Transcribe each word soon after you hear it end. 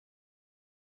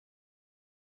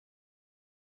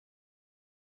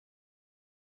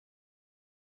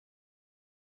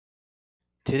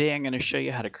Today I'm going to show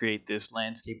you how to create this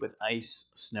landscape with ice,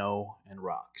 snow, and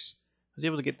rocks. I was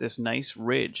able to get this nice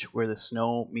ridge where the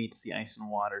snow meets the ice and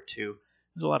water too.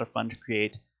 It was a lot of fun to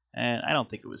create, and I don't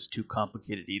think it was too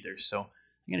complicated either. So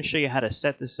I'm going to show you how to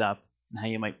set this up and how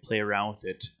you might play around with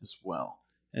it as well.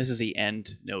 And this is the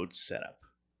end node setup.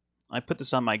 I put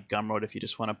this on my Gumroad if you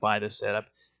just want to buy this setup.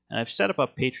 And I've set up a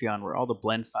Patreon where all the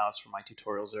blend files for my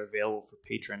tutorials are available for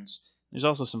patrons. There's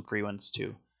also some free ones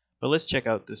too. But let's check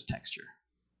out this texture.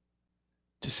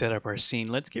 To set up our scene,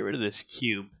 let's get rid of this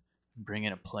cube and bring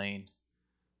in a plane.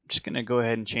 I'm just going to go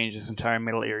ahead and change this entire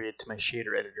middle area to my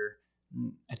shader editor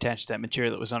and attach that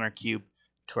material that was on our cube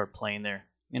to our plane there.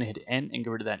 I'm going to hit N and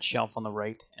get rid of that shelf on the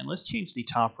right, and let's change the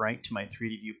top right to my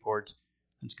 3D viewport.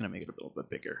 I'm just going to make it a little bit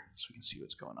bigger so we can see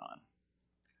what's going on.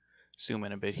 Zoom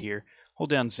in a bit here. Hold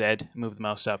down Z and move the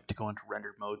mouse up to go into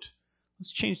rendered mode.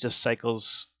 Let's change the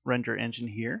cycles render engine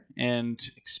here and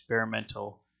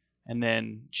experimental, and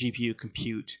then GPU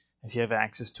compute if you have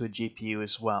access to a GPU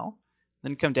as well.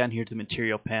 Then come down here to the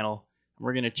material panel, and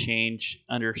we're going to change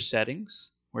under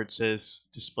settings where it says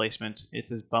displacement. It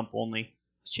says bump only.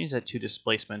 Let's change that to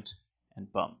displacement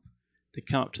and bump. Then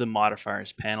come up to the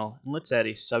modifiers panel, and let's add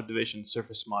a subdivision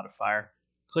surface modifier.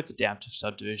 Click adaptive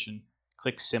subdivision,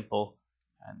 click simple,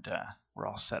 and we're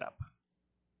all set up.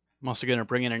 I'm also going to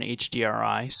bring in an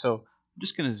HDRI, so I'm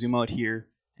just going to zoom out here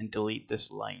and delete this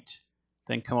light.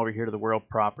 Then come over here to the world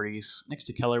properties. Next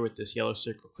to color with this yellow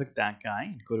circle, click that guy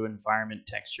and go to environment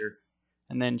texture.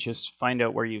 And then just find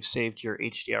out where you've saved your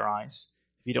HDRIs.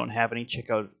 If you don't have any, check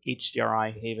out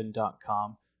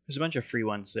hdrihaven.com. There's a bunch of free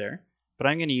ones there. But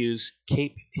I'm going to use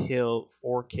Cape Hill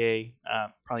 4K.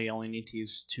 Probably only need to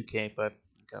use 2K, but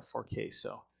I've got 4K,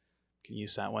 so I can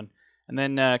use that one. And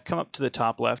then come up to the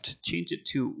top left, change it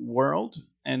to world,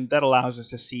 and that allows us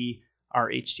to see our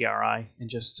HDRI and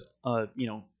just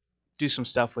do some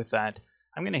stuff with that.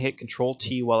 I'm going to hit Control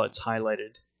T while it's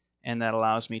highlighted, and that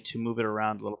allows me to move it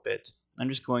around a little bit. I'm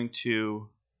just going to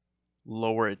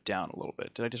lower it down a little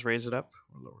bit. Did I just raise it up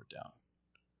or lower it down?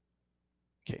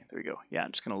 Okay, there we go. Yeah,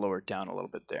 I'm just going to lower it down a little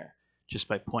bit there, just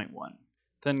by 0.1.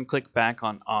 Then click back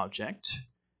on Object,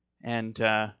 and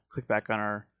click back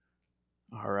on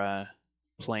our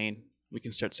plane. We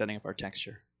can start setting up our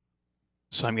texture.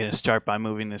 So I'm going to start by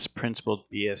moving this principled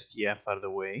BSDF out of the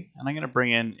way, and I'm going to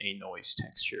bring in a noise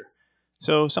texture.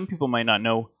 So some people might not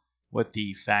know what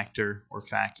the factor or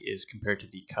FAC is compared to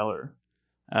the color.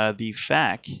 The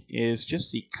FAC is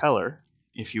just the color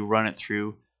if you run it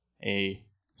through a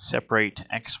separate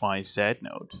XYZ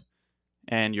node,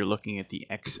 and you're looking at the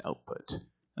X output.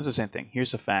 That's the same thing.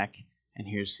 Here's the FAC, and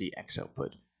here's the X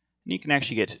output. And you can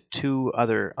actually get two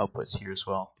other outputs here as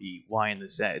well, the Y and the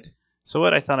Z. So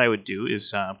what I thought I would do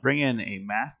is bring in a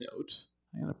math node.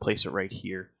 I'm going to place it right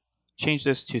here. Change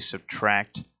this to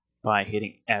subtract by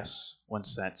hitting S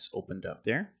once that's opened up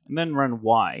there. And then run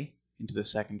Y into the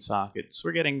second socket. So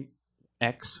we're getting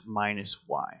X minus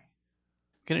Y.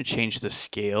 I'm going to change the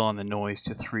scale on the noise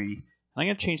to 3. And I'm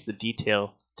going to change the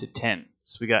detail to 10.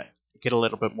 So we get a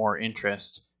little bit more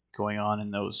interest going on in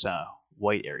those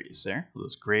white areas there,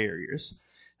 those gray areas.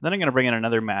 And then I'm going to bring in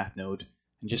another math node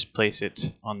and just place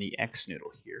it on the X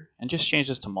noodle here, and just change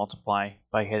this to multiply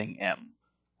by hitting M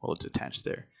while it's attached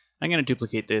there. I'm going to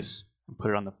duplicate this and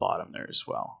put it on the bottom there as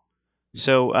well.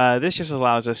 So this just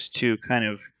allows us to kind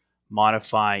of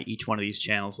modify each one of these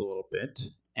channels a little bit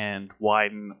and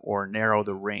widen or narrow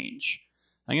the range.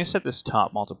 I'm going to set this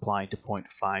top multiply to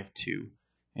 0.52,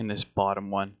 and this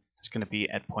bottom one is going to be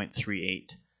at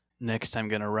 0.38. Next, I'm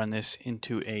going to run this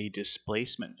into a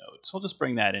displacement node. So I'll just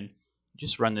bring that in,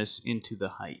 just run this into the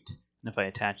height. And if I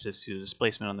attach this to the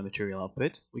displacement on the material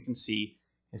output, we can see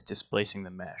it's displacing the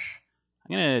mesh.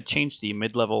 I'm going to change the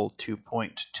mid-level to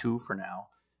 0.2 for now,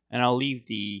 and I'll leave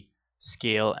the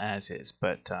scale as is,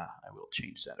 but I will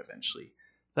change that eventually.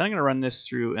 Then I'm going to run this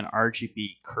through an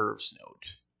RGB Curves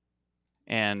node.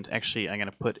 And actually, I'm going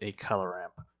to put a color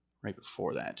ramp right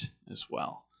before that as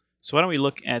well. So why don't we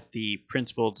look at the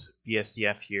principled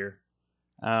BSDF here.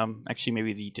 Actually,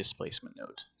 maybe the displacement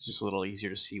node. It's just a little easier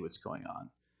to see what's going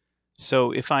on.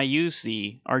 So if I use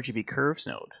the RGB Curves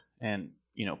node and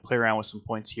play around with some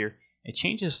points here, it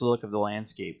changes the look of the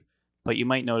landscape. But you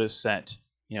might notice that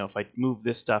if I move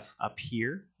this stuff up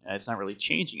here, it's not really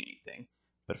changing anything.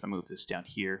 But if I move this down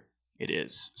here, it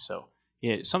is. So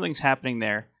something's happening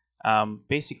there.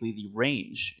 Basically, the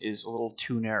range is a little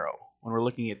too narrow. When we're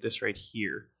looking at this right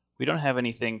here, we don't have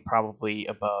anything probably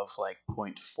above like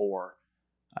 0.4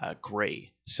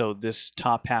 gray. So this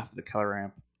top half of the color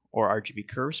ramp, or RGB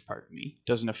Curves, pardon me,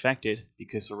 doesn't affect it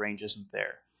because the range isn't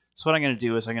there. So what I'm going to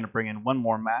do is I'm going to bring in one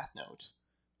more math node,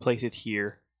 place it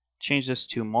here, change this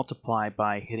to multiply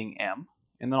by hitting M,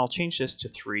 and then I'll change this to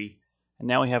 3, and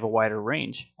now we have a wider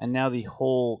range, and now the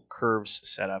whole curves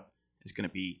setup is going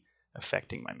to be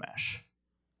affecting my mesh.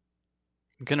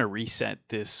 I'm going to reset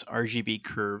this RGB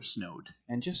Curves node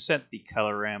and just set the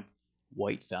color ramp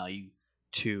white value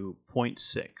to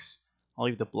 0.6. I'll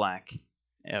leave the black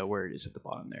where it is at the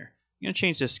bottom there. I'm going to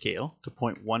change the scale to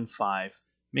 0.15,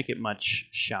 make it much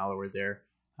shallower there,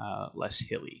 less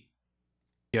hilly.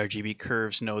 The RGB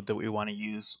Curves node that we want to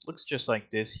use looks just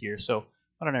like this here, so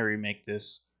why don't I remake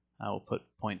this? We'll put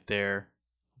a point there,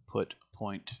 put a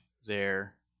point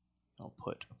there, I'll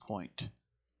put a point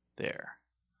there.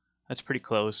 That's pretty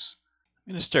close.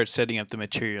 I'm going to start setting up the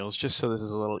materials just so this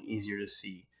is a little easier to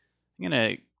see. I'm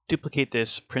going to duplicate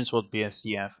this principled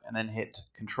BSDF and then hit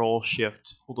Control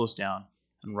Shift, hold those down,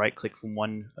 and right click from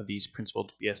one of these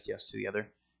principled BSDFs to the other.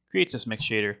 Creates this mix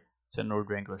shader. It's a Node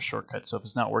Wrangler shortcut, so if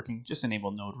it's not working, just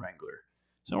enable Node Wrangler.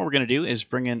 So what we're going to do is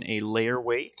bring in a layer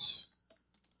weight,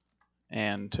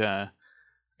 and we're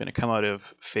going to come out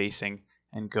of facing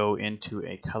and go into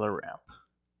a color ramp.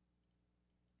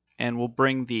 And we'll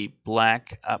bring the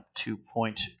black up to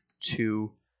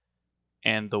 0.2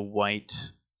 and the white,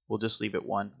 we'll just leave it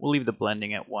 1. We'll leave the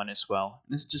blending at 1 as well.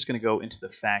 And this is just going to go into the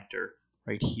factor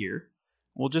right here.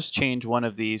 We'll just change one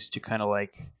of these to kind of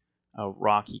like a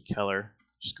rocky color.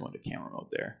 Just go into camera mode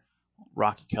there.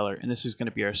 Rocky color. And this is going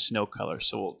to be our snow color.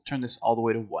 So we'll turn this all the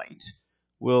way to white.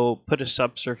 We'll put a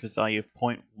subsurface value of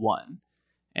 0.1.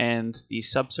 And the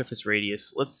subsurface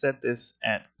radius, let's set this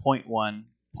at 0.1,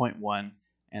 0.1,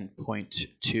 and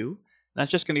 0.2.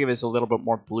 That's just going to give us a little bit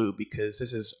more blue because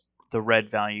this is the red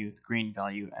value, the green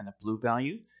value, and the blue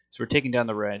value. So we're taking down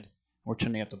the red, and we're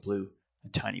turning up the blue a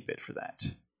tiny bit for that.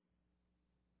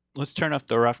 Let's turn off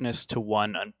the roughness to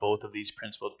 1 on both of these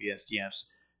principled BSDFs.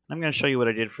 And I'm going to show you what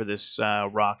I did for this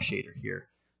rock shader here.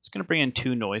 It's going to bring in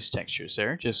 2 noise textures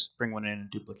there. Just bring one in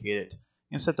and duplicate it.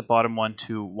 I'm going to set the bottom one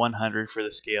to 100 for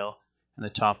the scale, and the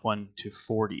top one to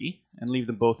 40, and leave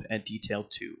them both at detail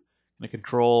 2. I'm going to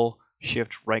Control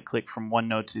Shift right click from one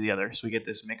node to the other, so we get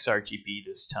this mix RGB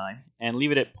this time, and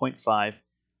leave it at 0.5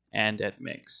 and at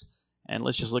mix. And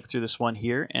let's just look through this one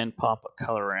here and pop a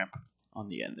color ramp on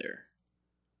the end there.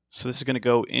 So this is going to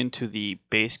go into the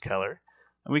base color,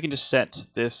 and we can just set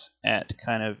this at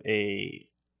kind of a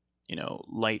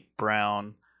light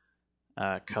brown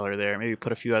color there. Maybe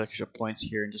put a few extra points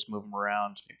here and just move them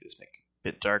around. Maybe just make it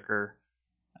a bit darker.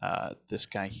 This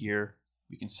guy here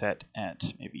we can set at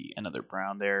maybe another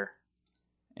brown there.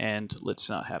 And let's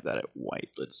not have that at white.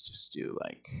 Let's just do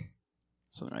like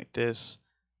something like this,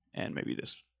 and maybe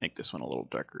make this one a little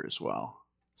darker as well.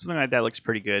 Something like that looks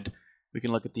pretty good. We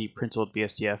can look at the principled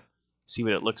BSDF, see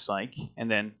what it looks like,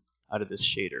 and then out of this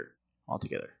shader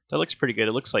altogether. That looks pretty good.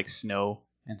 It looks like snow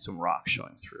and some rock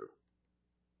showing through.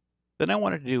 Then I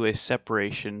wanted to do a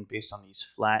separation based on these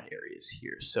flat areas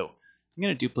here. So I'm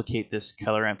going to duplicate this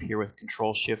color ramp here with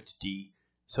Control Shift D,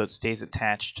 so it stays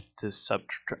attached to the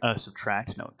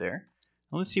subtract node there.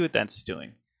 And let's see what that's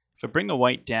doing. If I bring the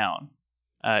white down,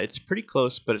 it's pretty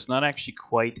close, but it's not actually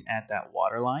quite at that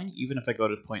water line. Even if I go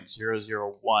to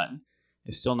 0.001,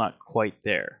 it's still not quite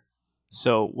there.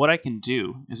 So what I can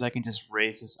do is I can just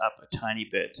raise this up a tiny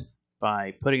bit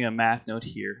by putting a math node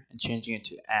here and changing it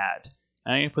to add.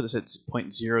 And I'm going to put this at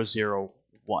 0.001,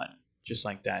 just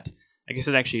like that. I guess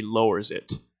it actually lowers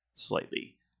it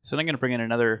slightly. So then I'm going to bring in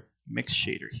another mix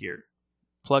shader here.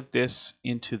 Plug this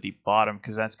into the bottom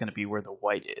because that's going to be where the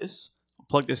white is. I'll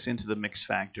plug this into the mix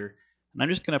factor, and I'm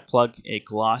just going to plug a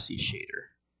glossy shader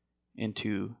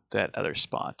into that other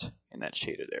spot in that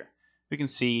shader there. We can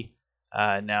see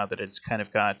now that it's kind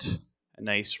of got a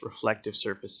nice reflective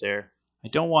surface there. I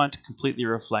don't want completely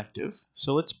reflective,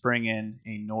 so let's bring in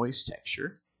a noise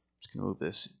texture. I'm just going to move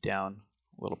this down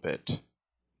a little bit,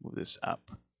 move this up,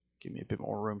 give me a bit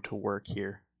more room to work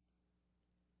here.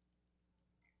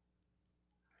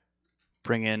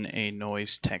 Bring in a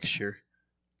noise texture,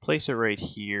 place it right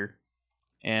here,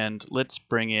 and let's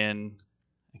bring in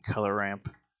a color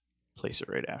ramp, place it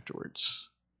right afterwards.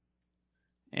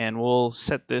 And we'll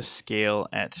set this scale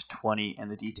at 20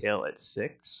 and the detail at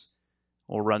 6.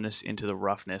 We'll run this into the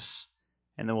roughness,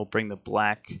 and then we'll bring the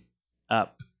black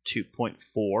up to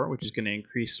 0.4, which is going to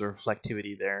increase the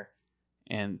reflectivity there.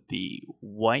 And the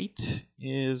white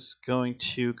is going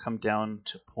to come down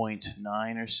to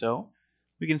 0.9 or so.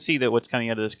 We can see that what's coming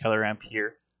out of this color ramp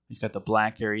here, we've got the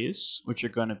black areas, which are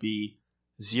going to be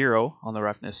 0 on the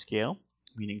roughness scale,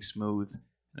 meaning smooth, and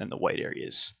then the white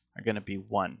areas are going to be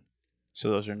 1. So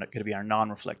those are going to be our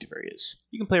non-reflective areas.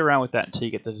 You can play around with that until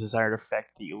you get the desired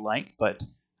effect that you like, but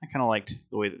I kind of liked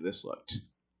the way that this looked.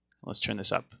 Let's turn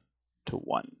this up to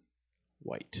 1.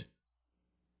 white.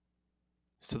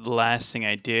 So the last thing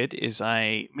I did is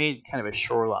I made kind of a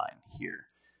shoreline here.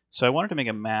 So I wanted to make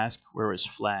a mask where it was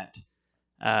flat.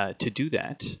 To do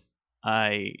that,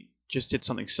 I just did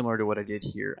something similar to what I did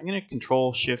here. I'm going to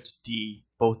Control-Shift-D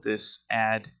both this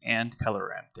add and color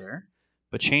ramp there,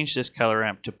 but change this color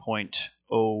ramp to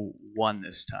 0.01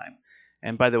 this time.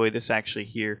 And by the way, this actually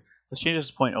here, let's change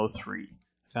this to 0.03.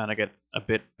 I found I got a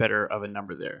bit better of a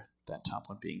number there, that top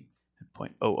one being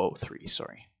 0.003,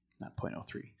 sorry, not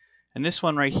 0.03. And this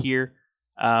one right here,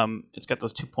 it's got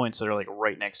those 2 points that are like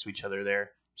right next to each other there.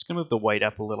 I'm just going to move the white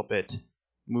up a little bit,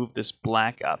 move this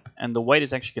black up, and the white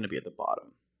is actually going to be at the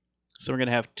bottom. So we're going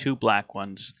to have 2 black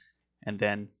ones and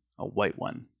then a white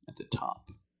one at the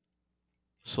top.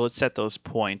 So let's set those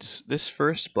points. This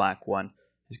first black one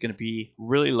is going to be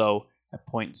really low at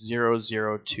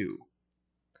 0.002.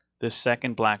 This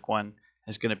second black one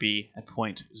is going to be at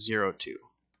 0.02.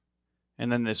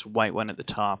 And then this white one at the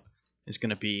top is going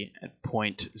to be at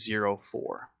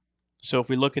 0.04. So if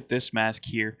we look at this mask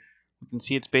here, we can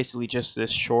see it's basically just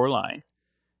this shoreline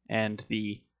and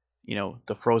the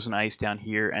frozen ice down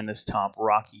here and this top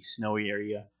rocky snowy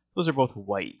area. Those are both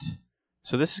white.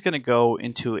 So this is going to go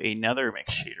into another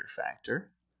mix shader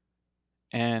factor,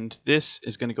 and this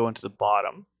is going to go into the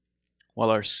bottom,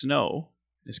 while our snow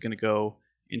is going to go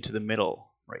into the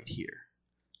middle right here.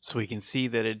 So we can see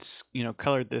that it's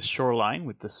colored this shoreline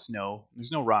with the snow.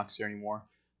 There's no rocks there anymore,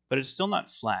 but it's still not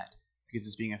flat because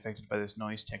it's being affected by this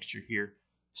noise texture here.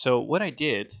 So what I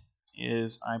did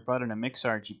is I brought in a mix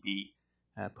RGB,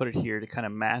 put it here to kind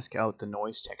of mask out the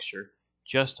noise texture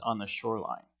just on the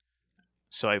shoreline.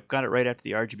 So I've got it right after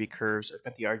the RGB curves. I've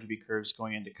got the RGB curves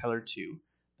going into color 2.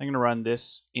 I'm going to run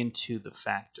this into the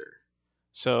factor.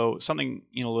 So something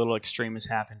a little extreme has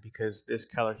happened because this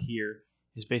color here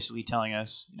is basically telling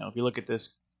us, if you look at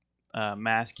this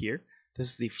mask here,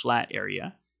 this is the flat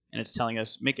area, and it's telling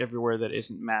us make everywhere that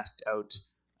isn't masked out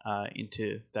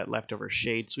into that leftover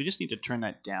shade. So we just need to turn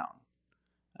that down.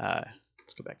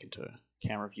 Let's go back into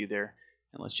camera view there,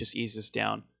 and let's just ease this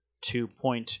down to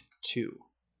 0.2.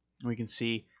 And we can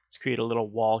see it's created a little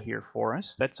wall here for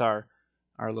us. That's our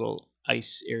little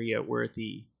ice area where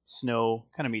the snow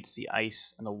kind of meets the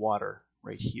ice and the water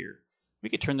right here. We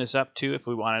could turn this up too if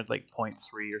we wanted like 0.3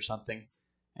 or something,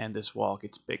 and this wall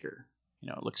gets bigger.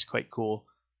 It looks quite cool,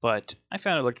 but I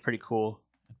found it looked pretty cool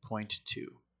at 0.2.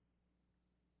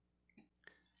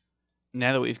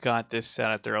 Now that we've got this set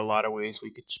up, there are a lot of ways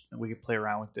we could play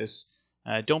around with this.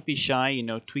 Don't be shy,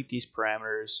 tweak these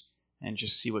parameters and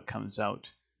just see what comes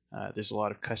out. There's a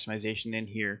lot of customization in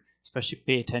here. Especially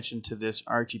pay attention to this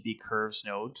RGB Curves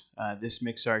node, this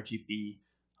mix RGB,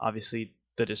 obviously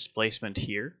the displacement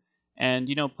here, and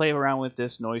play around with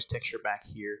this noise texture back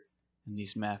here and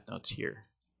these math notes here.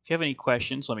 If you have any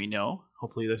questions, let me know.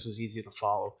 Hopefully this was easy to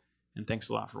follow, and thanks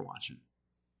a lot for watching.